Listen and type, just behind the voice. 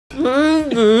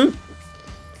On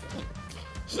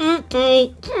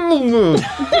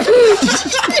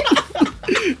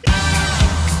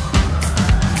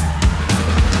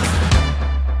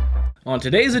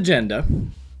today's agenda,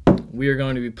 we are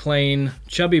going to be playing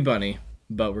Chubby Bunny,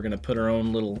 but we're going to put our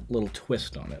own little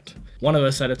twist on it. One of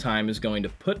us at a time is going to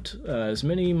put as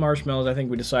many marshmallows. I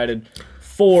think we decided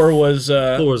 4 was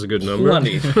a good number.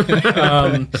 Plenty.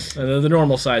 The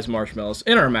normal size marshmallows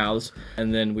in our mouths,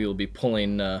 and then we will be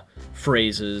pulling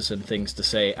phrases and things to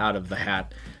say out of the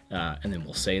hat, and then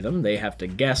we'll say them. They have to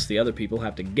guess. The other people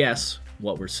have to guess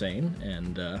what we're saying,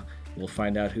 and we'll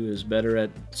find out who is better at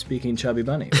speaking Chubby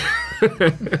Bunny.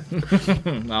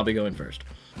 I'll be going first.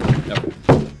 Yep.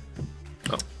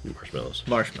 Oh, marshmallows.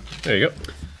 Marshmallows. There you go.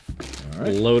 All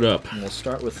right. Load up. And we'll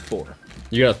start with 4.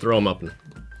 You gotta throw them up. Okay.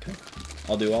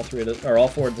 I'll do all 3 or all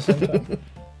 4 at the same time. Get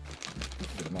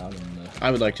them out in the...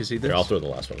 I would like to see this. Here, I'll throw the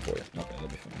last one for you. Okay, that'll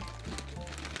be fine.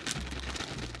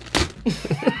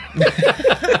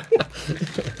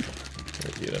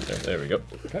 Get up there. There we go.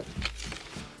 Okay.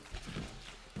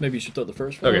 Maybe you should throw the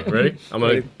first one. Okay, ready? I'm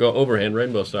gonna go overhand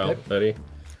rainbow style. Okay. Ready?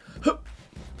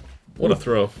 What a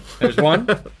throw. There's 1.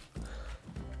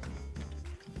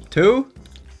 2.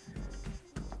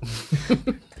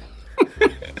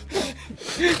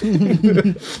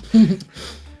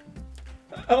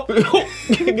 Oh.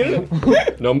 Get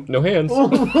it. No hands.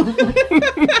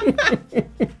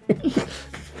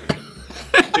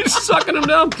 He's sucking him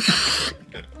down.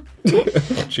 Oh,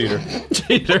 cheater.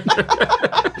 Cheater.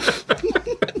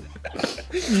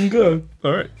 Good.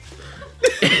 All right.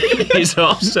 He's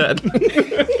all set.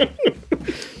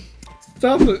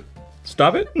 Stop it.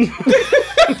 Stop it?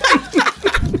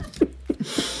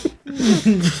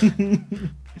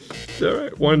 All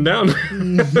right, 1 down.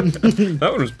 That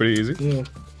one was pretty easy. Yeah.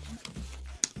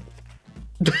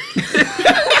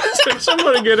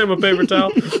 Somebody get him a paper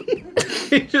towel.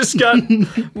 He just got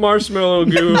marshmallow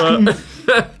goo.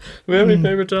 We have any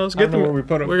paper towels? Get them. Where we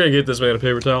put them. We're gonna get this man a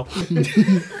paper towel.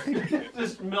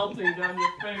 Just melting down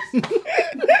your face.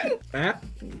 At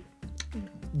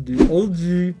the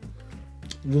OG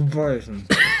Leviathan.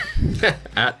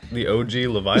 At the OG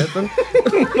Leviathan?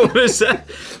 What is that?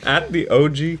 At the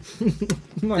OG?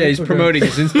 Yeah, he's promoting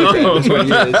his Instagram. That's what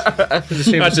he is.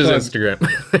 That's his Instagram.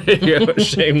 Yeah,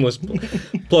 shameless.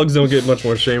 Plugs don't get much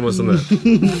more shameless than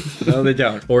that. No, they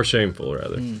don't. Or shameful,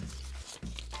 rather.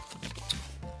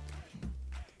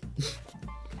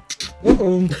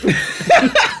 Uh-oh.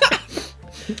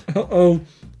 Uh-oh.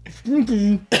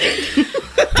 Stinky.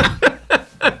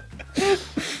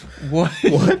 What?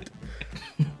 What?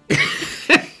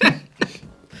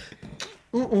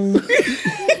 Uh-oh.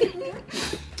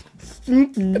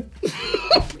 Stinky.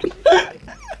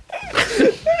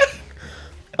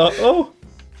 Uh-oh?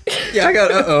 Yeah, I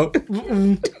got uh-oh.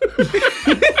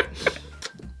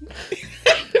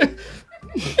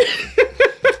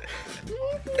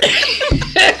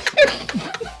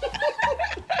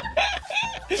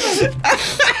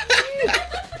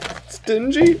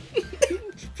 Stingy?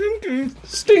 Stinky.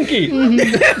 Stinky.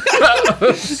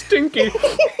 Stinky.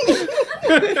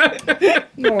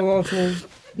 No, that's one.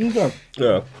 Okay.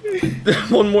 Yeah.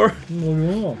 One more.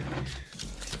 No.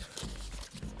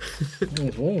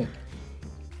 That's one.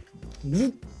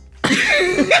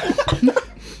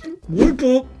 Wake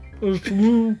up and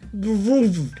smell the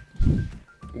roses.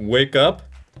 Wake up.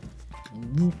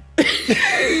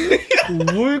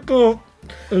 Wake up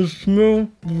and smell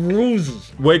the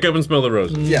roses. Wake up and smell the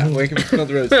roses. Yeah, wake up and smell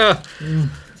the roses.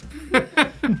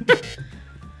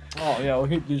 Oh yeah, we'll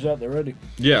keep these out there ready.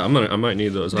 Yeah, I might need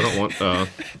those. I don't want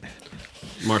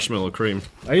marshmallow cream.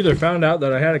 I either found out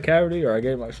that I had a cavity or I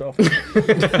gave myself. I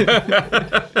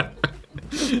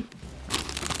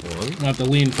have to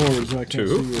lean forward so I can't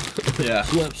 2. see your Yeah.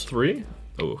 lips. 3.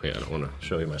 Oh yeah, I don't want to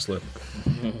show you my slip.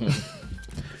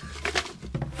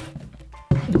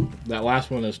 That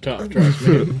last one is tough, trust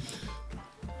me.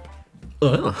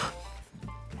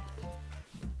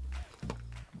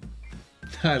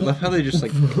 I love how they just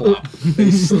like plop.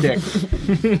 They stick.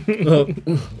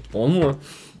 One more.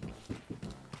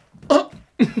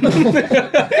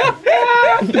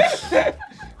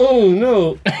 Oh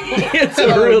no! It's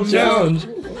a real challenge.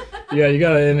 Yeah, you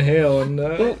gotta inhale and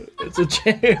it's a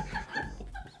challenge.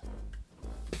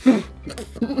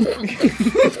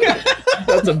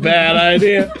 That's a bad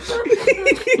idea.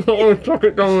 I want to tuck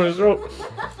it down my throat.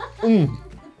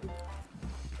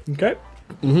 Okay.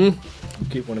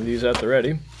 Keep one of these at the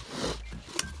ready.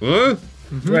 What?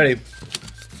 Ready.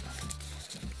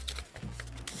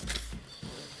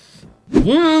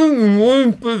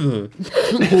 What?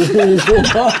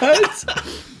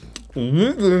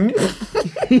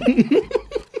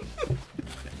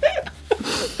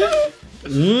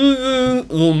 Reading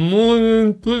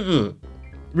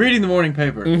the morning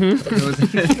paper.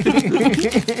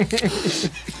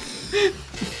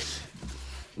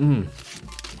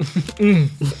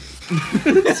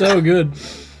 So good.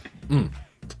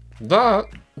 That.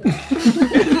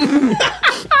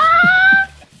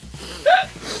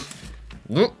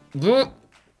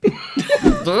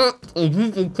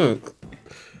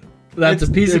 That's a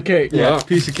piece of cake. Yeah,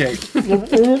 piece of cake. No,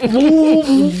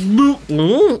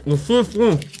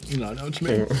 I know what you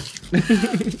mean.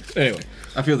 Anyway.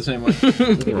 I feel the same way.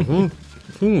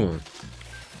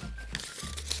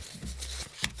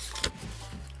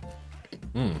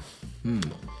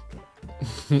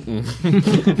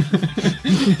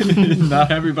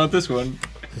 Not happy about this one.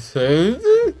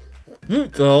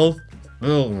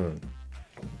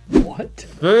 What?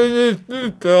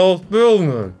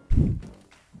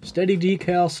 Steady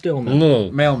decal Stillman. No.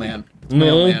 Mailman.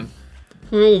 No.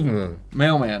 Mailman.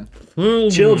 Mailman.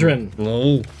 Children.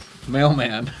 No.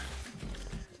 Mailman.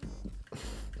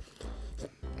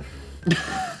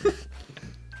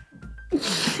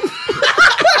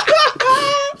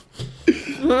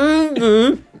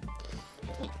 You're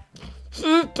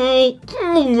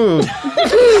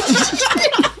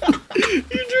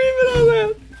dreaming on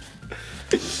that.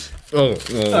 Oh,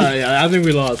 no. Yeah, I think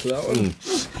we lost that one.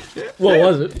 What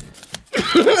was it?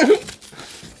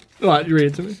 What? You read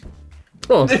it to me.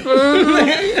 Oh.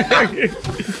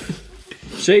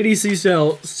 Shady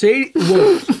seashell. Shady.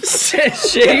 Whoa.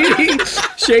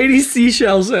 Shady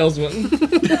seashell salesman.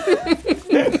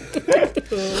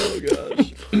 Oh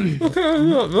gosh. Okay,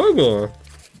 not regular.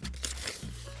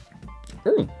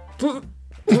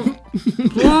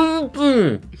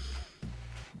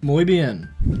 Muy bien.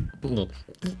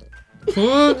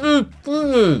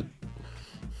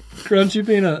 Crunchy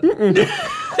peanut.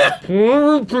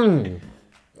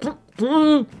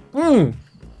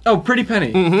 Oh, Pretty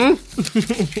Penny.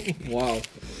 Wow.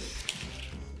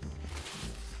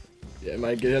 Yeah,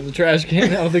 might get in the trash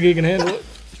can. I don't think he can handle it.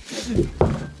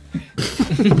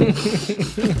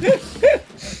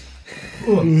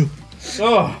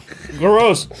 Oh,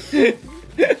 gross.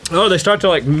 Oh, they start to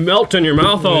like melt in your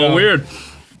mouth all Yeah. weird.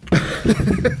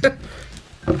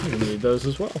 We need those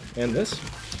as well. And this.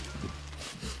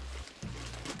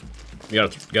 You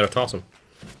gotta toss them.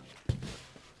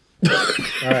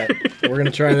 Alright, we're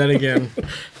gonna try that again.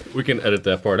 We can edit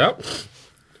that part out.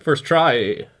 First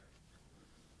try.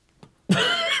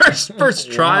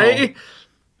 First try.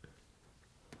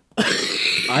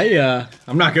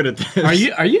 I'm not good at this.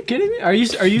 Are you kidding me? Are you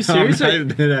serious?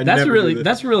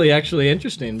 That's really actually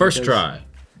interesting. First because- try.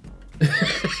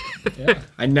 Yeah.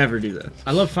 I never do that.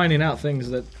 I love finding out things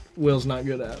that Will's not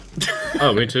good at.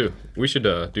 Oh, me too. We should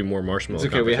do more marshmallow.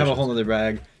 It's okay, we have a whole nother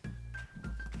bag.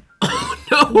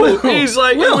 No, he's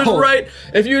like, it was right.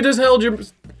 If you just held your.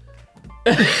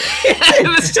 The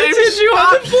same hit you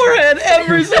on the forehead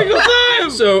every single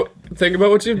time. So think about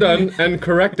what you've done and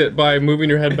correct it by moving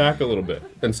your head back a little bit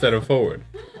instead of forward.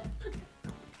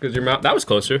 Because your mouth, that was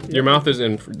closer. Your mouth is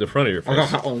in the front of your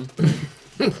face.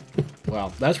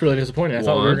 Wow, that's really disappointing. I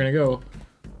thought we were gonna go.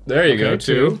 There you go, Okay,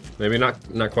 two. Maybe not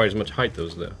quite as much height though,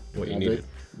 what you needed.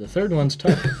 The third one's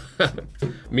tough.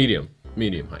 Medium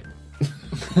height.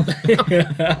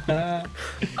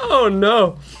 Oh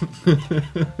no.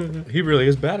 He really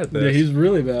is bad at this. Yeah, he's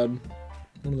really bad.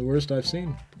 One of the worst I've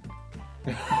seen.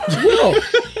 Whoa!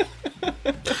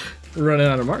 We're running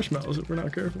out of marshmallows if we're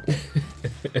not careful.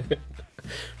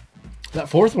 That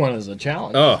fourth one is a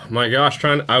challenge. Oh my gosh,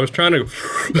 I was trying to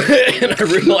and I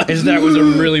realized that was a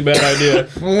really bad idea.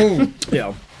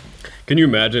 Yeah. Can you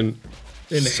imagine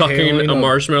sucking a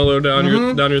marshmallow down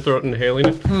your throat and inhaling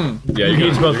it? Yeah,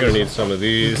 you're gonna need some of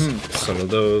these, some of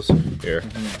those. Here.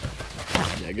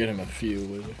 Yeah, get him a few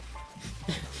with it.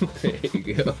 There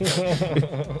you go.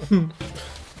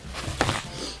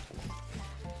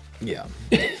 Yeah.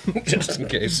 Just in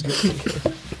case.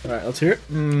 Alright, let's hear it.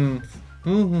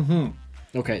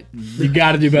 Okay, you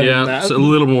gotta do better than that. Yeah, a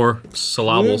little more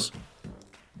syllables.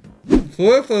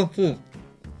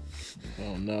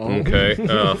 Oh no. Okay,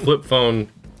 flip phone.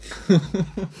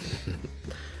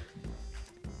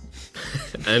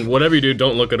 And whatever you do,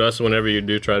 don't look at us whenever you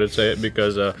do try to say it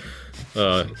because the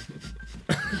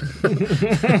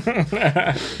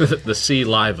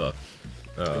saliva.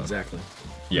 Exactly.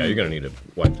 Yeah, you're gonna need to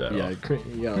wipe that Yeah, off.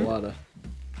 you got a lot of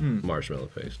Marshmallow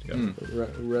paste. Yeah.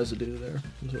 residue there,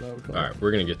 is what I would call All right,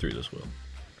 we're gonna get through this, Will.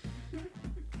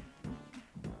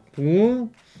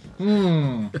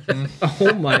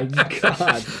 Oh my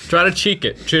god. Try to cheek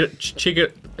it. Cheek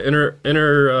it.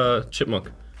 Inner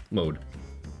chipmunk mode.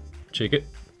 Cheek it.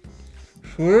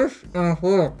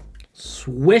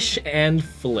 Swish and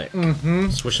flick.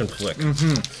 Swish and flick.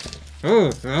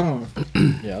 Oh,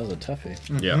 Yeah, that was a toughie.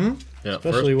 Yeah. Yeah.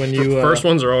 Especially when you first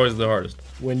ones are always the hardest.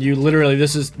 when you literally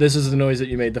this is the noise that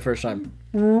you made the first time.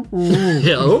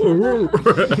 Yeah.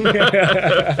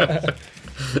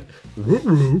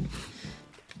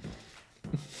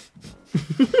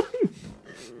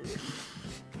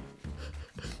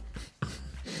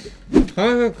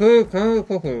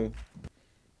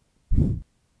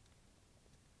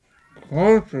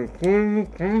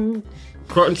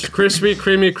 Crunch, crispy,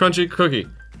 creamy, crunchy cookie.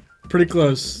 Pretty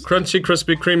close. Crunchy,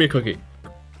 crispy, creamy cookie.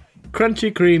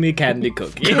 Crunchy, creamy candy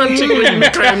cookie. Crunchy, creamy,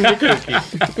 creamy cookie.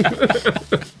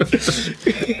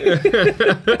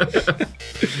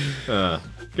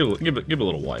 Give it a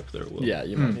little wipe there. Yeah,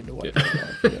 you might need to wipe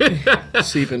that off. Yeah.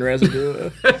 Seeping residue.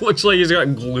 Looks like he's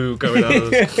got glue coming out of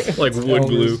this, like wood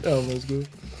glue. Almost glue.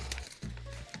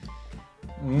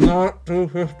 not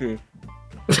 250.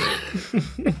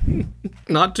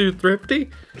 Not too thrifty?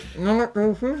 Not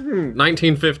 250.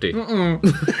 1950.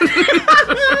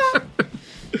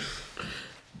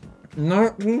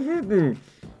 Not 250.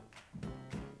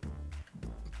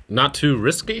 Not too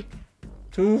risky?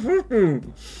 250.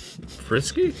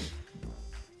 Frisky?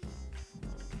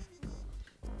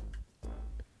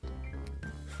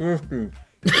 50.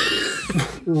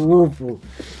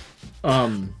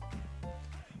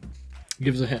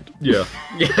 Give us a hint. Yeah.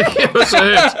 Yeah, give us a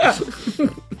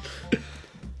hint.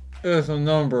 It's a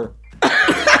number.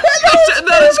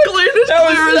 That is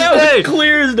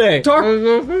clear as day. Talk.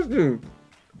 250.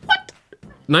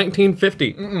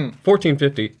 1950.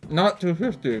 1450. Not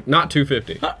 250. Not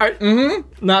 250.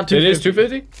 Not too. It is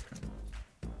 250?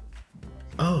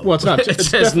 Oh, well, it's not. It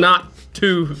says not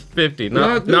 250.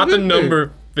 Not the 250.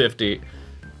 number 50.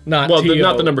 not. Well, T-O.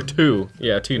 not the number 2.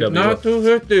 Yeah, TW. Not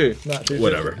 250. Not too.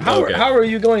 Whatever. How, Okay. how are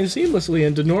you going seamlessly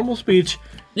into normal speech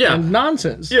Yeah. and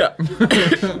nonsense? Yeah.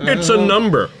 It's a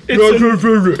number.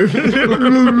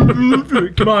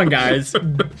 Come on, guys.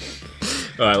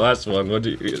 All right, last one. What do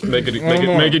you make it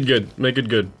good. Make it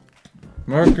good.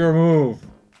 Make your move.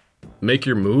 Make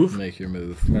your move? Make your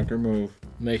move. Make your move.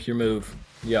 Make your move.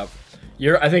 Yep.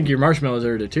 I think your marshmallows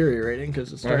are deteriorating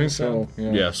because it's I starting think to so.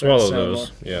 sound. Yeah, swallow Sound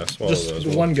those. Yeah, swallow Just those.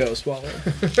 one go, swallow.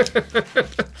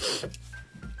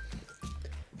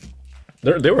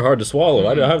 They were hard to swallow.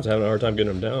 I was having a hard time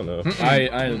getting them down, though. I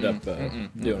ended up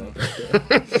doing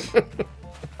it.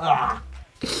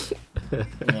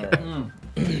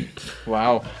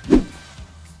 Wow.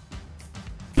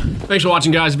 Thanks for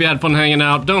watching, guys. If you had fun hanging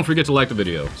out, don't forget to like the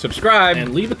video. Subscribe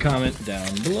and leave a comment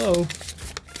down below.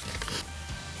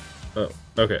 Oh,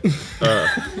 okay.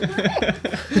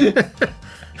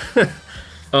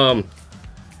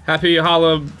 Happy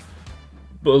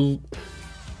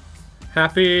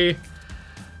Happy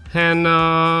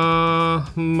Hannah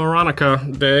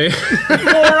Moronica Day.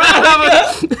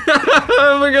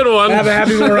 Have a good one. Have a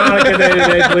happy Veronica Day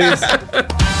today, please.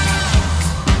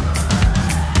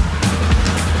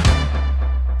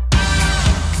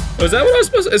 Is that what I was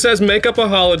supposed to? It says make up a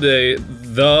holiday,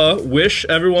 wish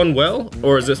everyone well?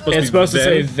 Or is it supposed It's to be supposed to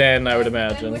say then, I would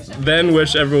imagine. then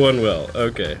wish everyone well?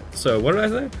 Okay. So what did I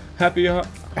say? Happy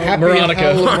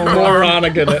Veronica.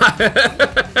 Veronica Day.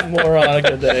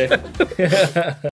 Veronica Day.